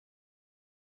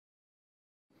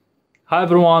Hi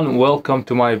everyone, welcome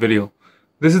to my video.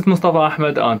 This is Mustafa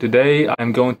Ahmed and today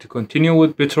I'm going to continue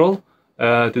with Petrel.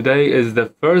 Today is the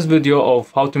first video of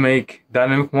how to make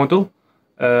dynamic model.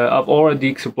 I've already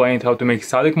explained how to make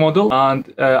static model,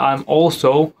 and I'm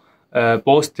also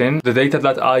posting the data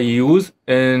that I use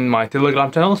in my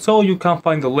Telegram channel, so you can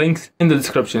find the links in the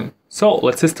description. So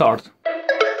let's start.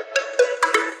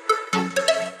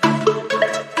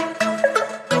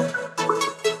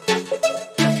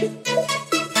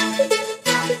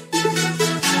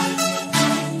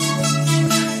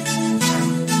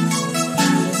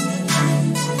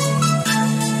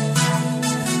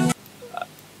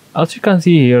 As you can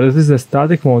see here, this is a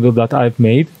static model that I've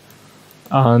made,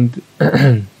 and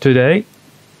today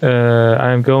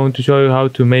I'm going to show you how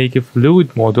to make a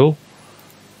fluid model.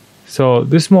 So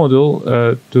this model,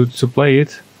 to display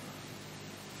it,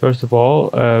 first of all,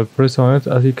 press on it.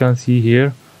 As you can see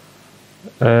here,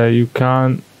 you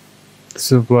can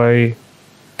display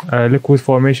liquid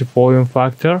formation volume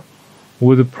factor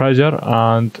with the pressure,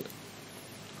 and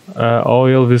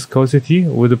oil viscosity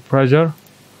with the pressure,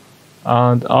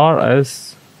 and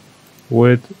RS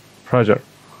with pressure.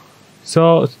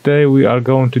 So today we are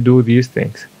going to do these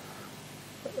things.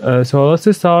 So let's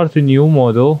start a new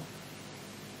model.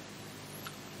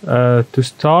 To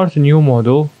start a new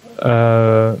model,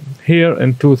 here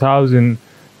in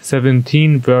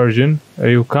 2017 version,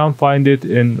 you can find it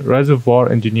in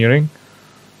reservoir engineering.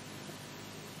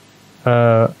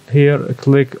 Here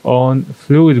click on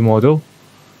fluid model,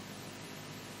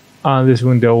 and this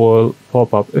window will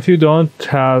pop up. If you don't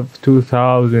have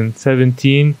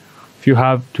 2017, if you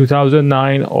have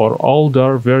 2009 or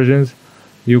older versions,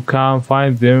 you can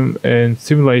find them in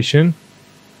simulation.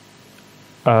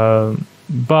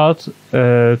 But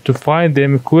to find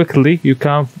them quickly, you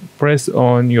can press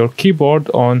on your keyboard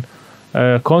on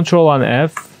Ctrl and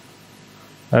F.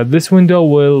 This window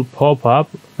will pop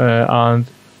up, and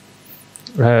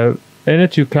in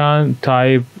it you can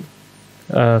type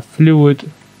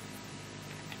fluid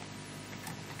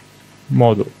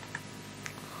model.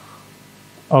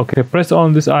 Okay, press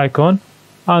on this icon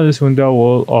and this window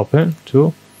will open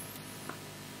too.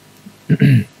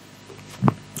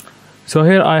 So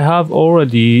here I have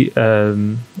already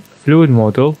fluid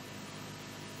model,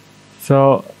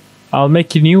 so I'll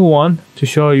make a new one to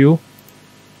show you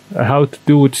how to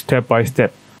do it step by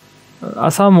step.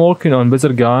 As I'm working on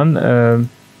Petrel,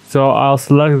 so I'll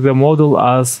select the model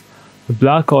as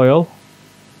black oil,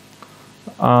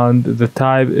 and the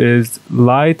type is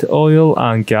light oil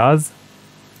and gas.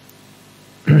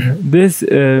 This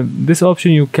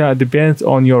option you can depends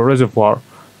on your reservoir.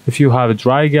 If you have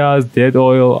dry gas, dead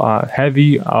oil,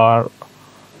 heavy oil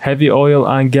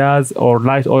and gas, or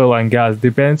light oil and gas,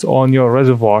 depends on your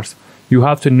reservoirs. You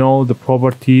have to know the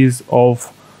properties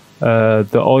of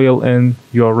the oil in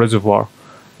your reservoir.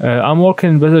 I'm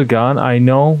working in Petrel. I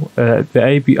know the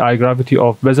API gravity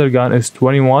of Petrel is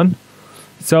 21,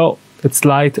 so it's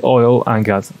light oil and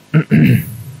gas.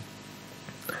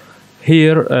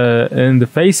 Here in the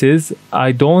faces,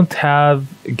 I don't have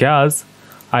gas,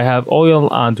 I have oil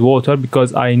and water,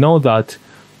 because I know that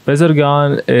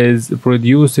Petrel is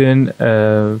producing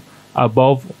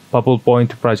above bubble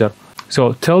point pressure.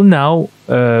 So till now,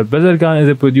 Petrel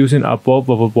is producing above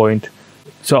bubble point.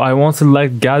 So I won't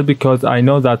select gas because I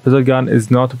know that Petrel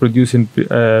is not producing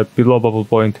below bubble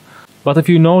point. But if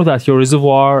you know that your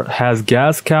reservoir has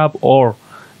gas cap or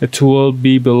it will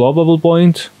be below bubble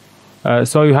point,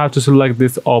 so you have to select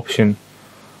this option.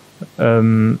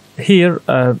 Here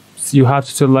you have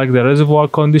to select the reservoir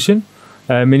condition,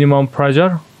 minimum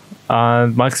pressure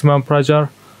and maximum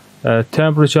pressure,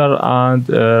 temperature and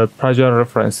pressure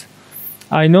reference.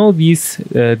 I know these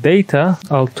data,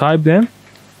 I'll type them.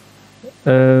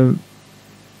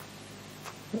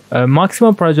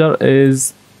 Maximum pressure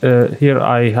is here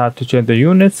I have to change the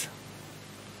units.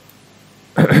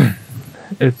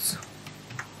 It's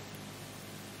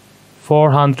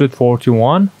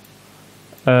 441.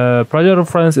 Pressure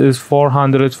reference is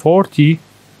 440.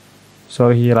 So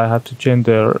here I have to change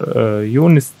the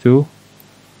units to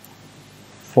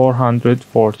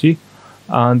 440.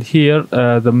 And here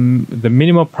the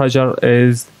minimum pressure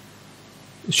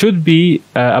should be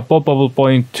above bubble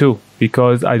point 2,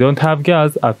 because I don't have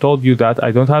gas. I've told you that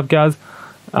I don't have gas,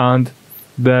 and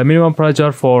the minimum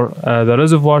pressure for the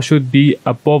reservoir should be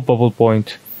above bubble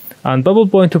point, and bubble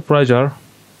point pressure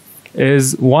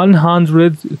is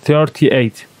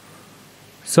 138.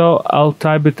 So I'll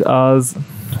type it as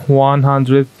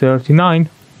 139.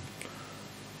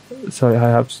 Sorry, I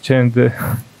have to change the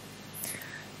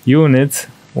units.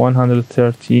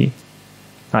 139.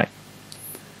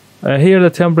 Here the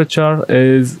temperature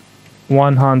is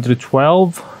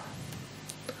 112.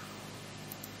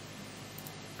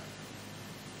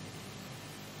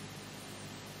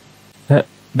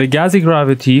 The gas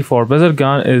gravity for bezel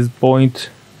gun is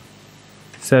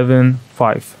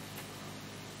 0.75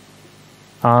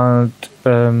 and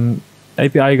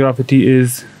API gravity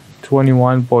is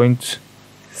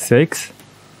 21.6.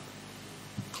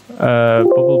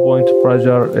 Bubble point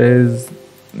pressure is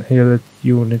here, the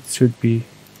units should be,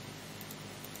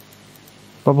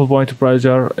 bubble point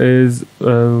pressure is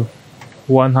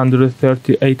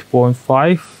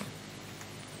 138.5.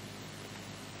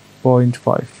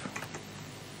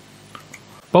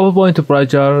 Bubble point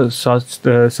pressure, such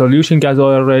the solution gas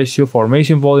oil ratio,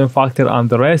 formation volume factor, and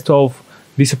the rest of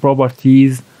these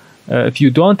properties. If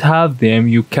you don't have them,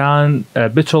 you can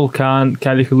Petrel can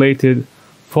calculate it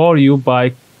for you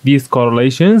by these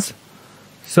correlations.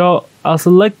 So I'll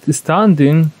select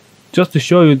standing just to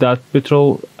show you that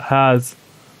Petrel has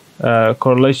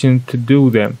correlation to do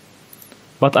them,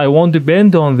 but I won't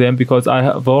depend on them because I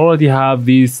have already have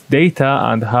these data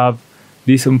and have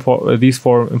these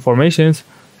four informations,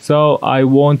 so I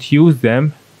won't use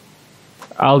them.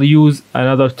 I'll use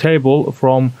another table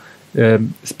from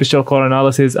special core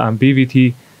analysis and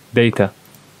BVT data.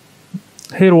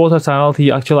 Here, water salinity,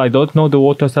 actually I don't know the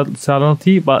water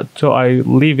salinity, but so I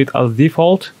leave it as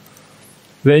default.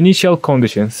 The initial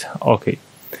conditions, okay.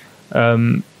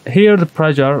 Here the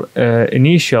pressure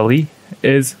initially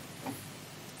is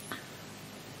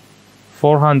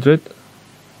 400,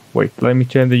 wait, let me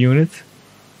change the units.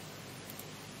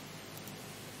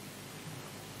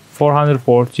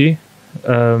 440.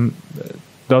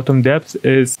 Bottom depth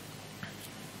is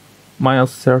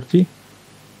 -30,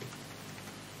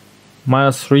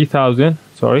 -3000,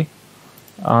 sorry.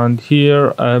 And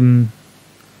here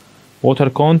water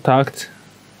contact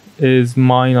is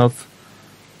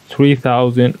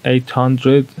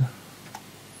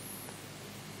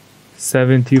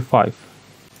 -3875.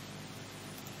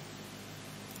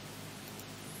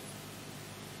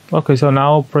 Okay, so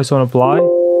now press on apply.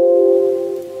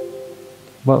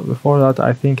 But before that,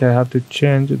 I think I have to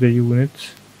change the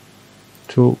units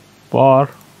to bar.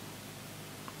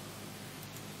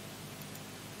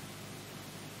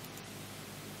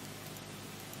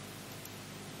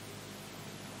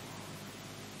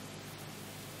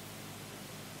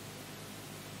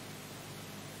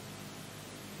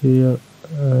 Here,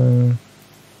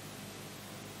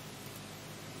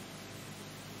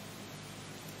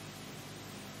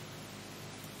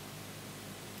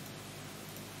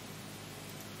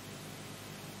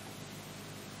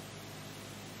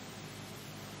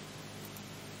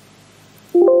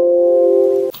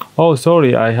 oh,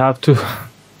 sorry, I have to.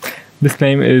 This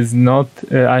name is not.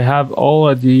 I have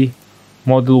already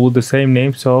model with the same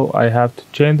name, so I have to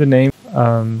change the name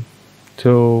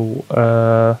to.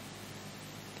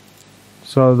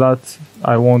 So that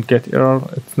I won't get error.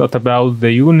 It's not about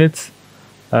the units.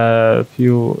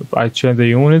 If I change the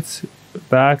units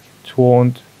back, it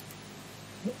won't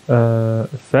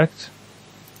affect.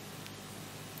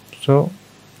 So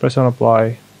press on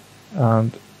apply,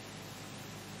 and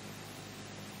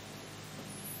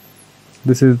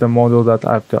this is the model that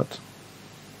I've got.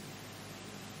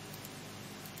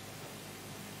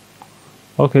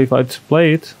 Okay, if I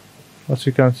display it, as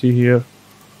you can see here,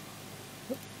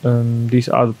 these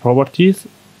are the properties.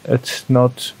 It's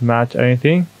not match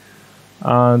anything,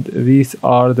 and these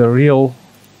are the real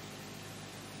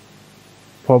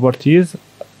properties.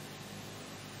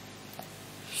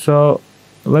 So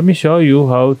let me show you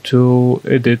how to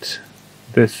edit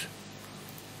this.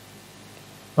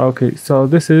 Okay, so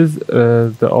this is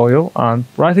the oil, and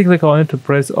right click on it to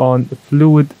press on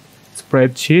fluid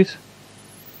spreadsheet.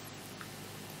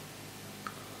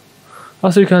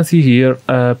 As you can see here,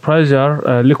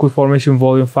 pressure, liquid formation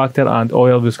volume factor, and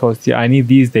oil viscosity. I need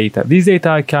these data. These data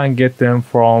I can get them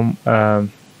from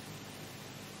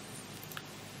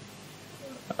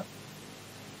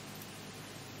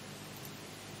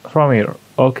here.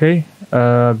 Okay,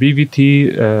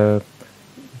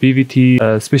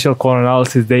 BVT special core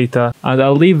analysis data, and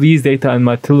I'll leave these data in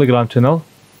my Telegram channel.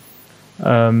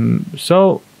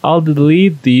 So I'll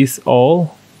delete these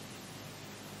all,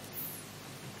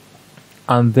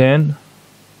 and then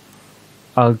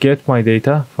I'll get my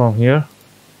data from here.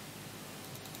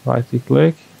 Right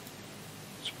click,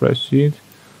 spreadsheet,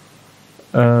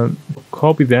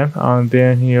 copy them, and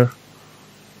then here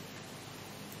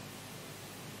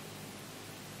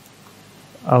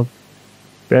I'll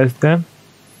paste them.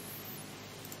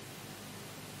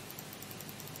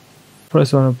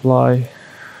 Press on apply,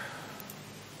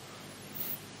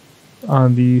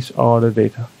 and these are the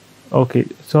data. Okay,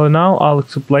 so now I'll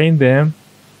explain them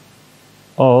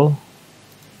all,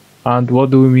 and what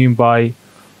do we mean by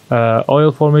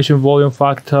oil formation volume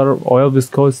factor, oil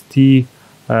viscosity,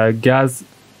 gas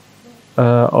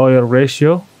oil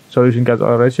ratio, solution gas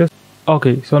oil ratio.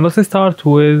 Okay, so let's start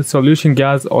with solution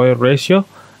gas oil ratio.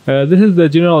 This is the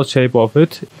general shape of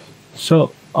it.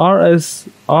 So RS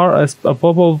a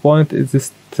bubble point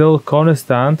is still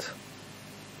constant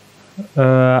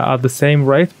at the same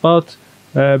rate, but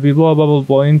below a bubble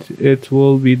point it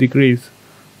will be decreased.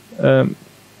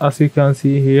 As you can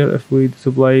see here, if we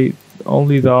display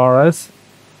only the RS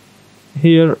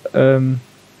here,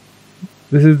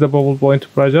 this is the bubble point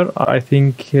pressure, I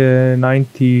think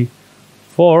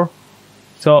 94.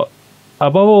 So a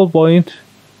bubble point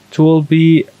it will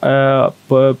be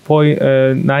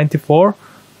 94.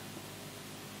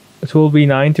 It will be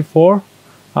 94,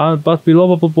 but below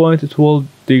bubble point it will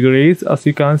decrease, as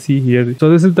you can see here. So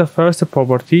this is the first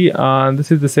property, and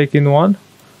this is the second one,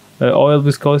 oil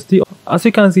viscosity. As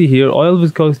you can see here, oil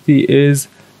viscosity is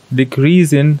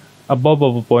decreasing above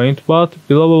bubble point, but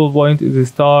below bubble point it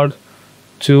start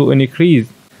to increase.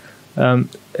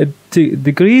 It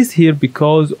decrease here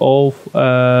because of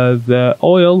the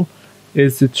oil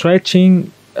is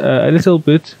stretching a little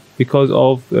bit because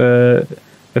of the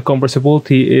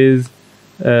compressibility is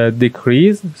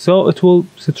decreased, so it will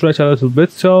stretch a little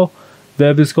bit, so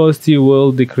the viscosity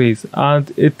will decrease,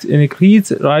 and it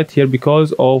increases right here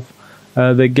because of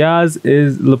the gas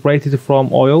is liberated from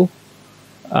oil,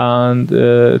 and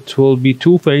it will be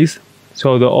two-phase,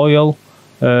 so the oil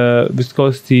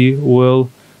viscosity will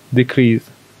decrease.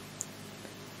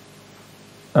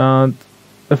 And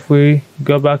if we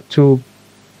go back to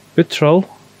Petrel,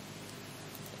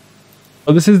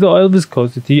 so this is the oil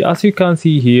viscosity. As you can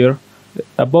see here,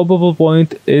 above bubble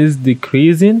point is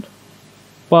decreasing,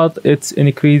 but it's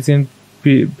increasing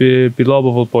below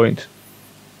bubble point.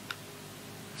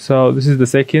 So this is the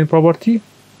second property.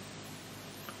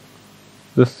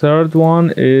 The third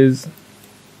one is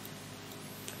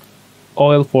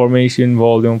oil formation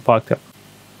volume factor.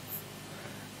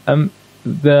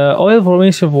 The oil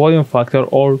formation volume factor,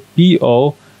 or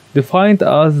PO, defined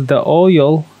as the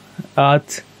oil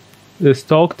at the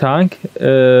stock tank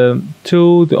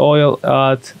to the oil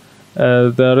at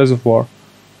the reservoir.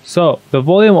 So the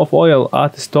volume of oil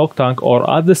at the stock tank or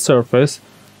at the surface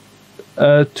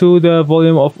to the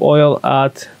volume of oil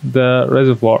at the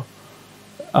reservoir.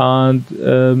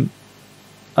 And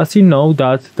as you know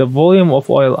that the volume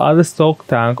of oil at the stock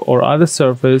tank or at the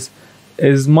surface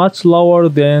is much lower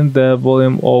than the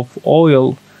volume of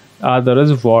oil at the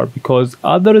reservoir, because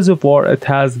at the reservoir it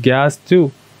has gas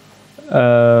too.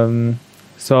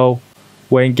 So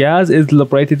when gas is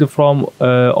liberated from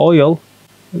oil,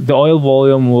 the oil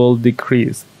volume will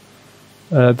decrease.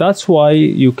 That's why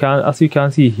you can, as you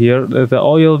can see here, the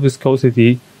oil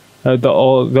viscosity, the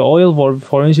oil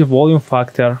formation volume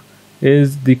factor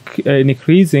is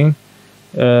increasing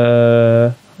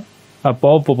above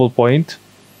bubble point,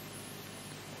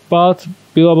 but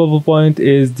below bubble point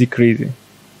is decreasing.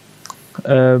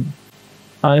 And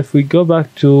if we go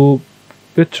back to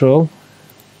Petrel,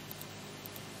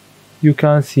 you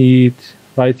can see it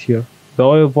right here. The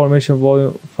oil formation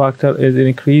volume factor is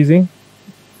increasing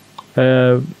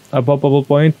above bubble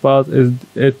point, but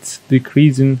it's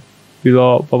decreasing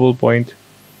below bubble point.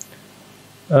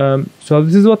 So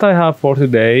this is what I have for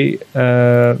today.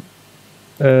 In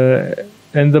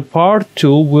the part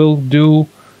 2 we'll do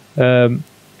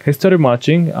history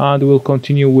matching, and we'll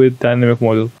continue with dynamic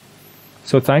model.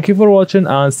 So thank you for watching,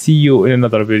 and see you in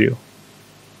another video.